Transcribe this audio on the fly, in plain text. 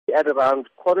At around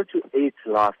 7:45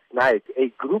 last night, a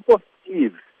group of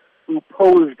thieves who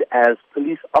posed as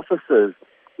police officers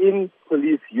in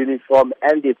police uniform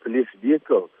and a police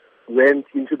vehicle went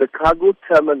into the cargo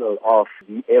terminal of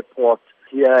the airport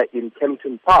here in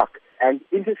Kempton Park and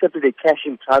intercepted a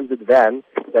cash-in-transit van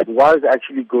that was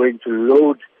actually going to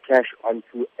load cash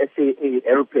onto SAA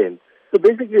airplanes. So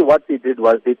basically what they did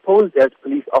was they posed as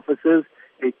police officers,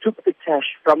 they took the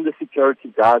cash from the security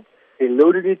guards, they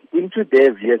loaded it into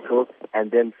their vehicle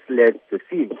and then fled the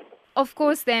scene. Of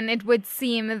course, then, it would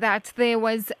seem that there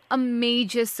was a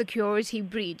major security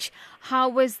breach. How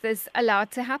was this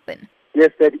allowed to happen?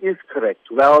 Yes, that is correct.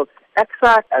 Well,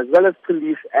 AXA, as well as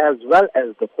police, as well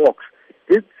as the Hawks,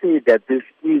 did say that this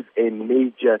is a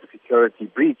major security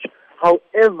breach.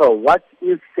 However, what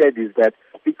is said is that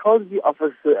because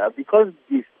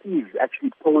these thieves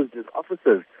actually posed as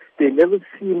officers, they never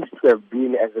seemed to have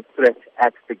been as a threat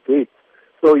at the gate.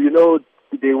 So,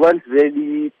 they weren't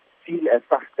really seen as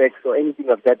suspects or anything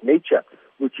of that nature,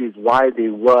 which is why they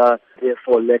were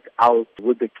therefore let out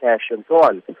with the cash and so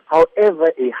on. However,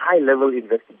 a high-level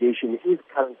investigation is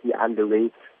currently underway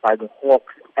by the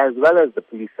Hawks as well as the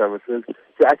police services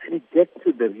to actually get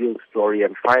to the real story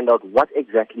and find out what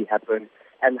exactly happened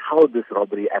and how this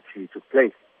robbery actually took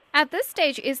place. At this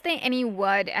stage, is there any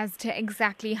word as to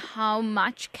exactly how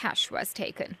much cash was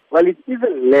taken? Well, it is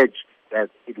alleged that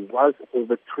it was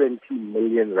over 20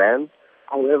 million rands.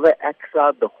 However,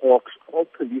 AXA, the Hawks, or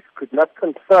police could not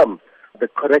confirm the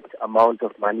correct amount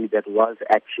of money that was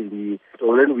actually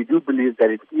stolen. We do believe that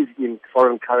it is in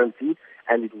foreign currency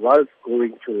and it was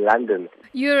going to London.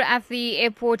 You're at the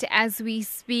airport as we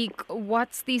speak.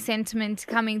 What's the sentiment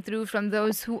coming through from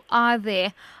those who are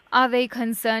there? Are they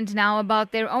concerned now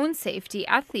about their own safety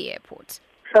at the airport?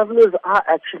 Travelers are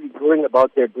actually going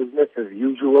about their business as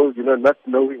usual, not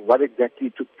knowing what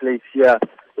exactly took place here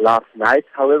last night.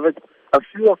 However, a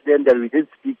few of them that we did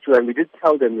speak to and we did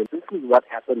tell them, this is what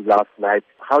happened last night.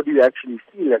 How do you actually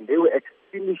feel? And they were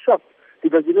extremely shocked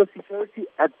because, security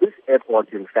at this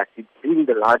airport, in fact, it being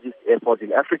the largest airport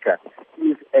in Africa,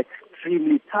 is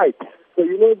extremely tight. So,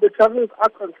 the travelers are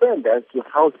concerned as to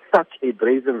how such a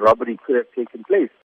brazen robbery could have taken place.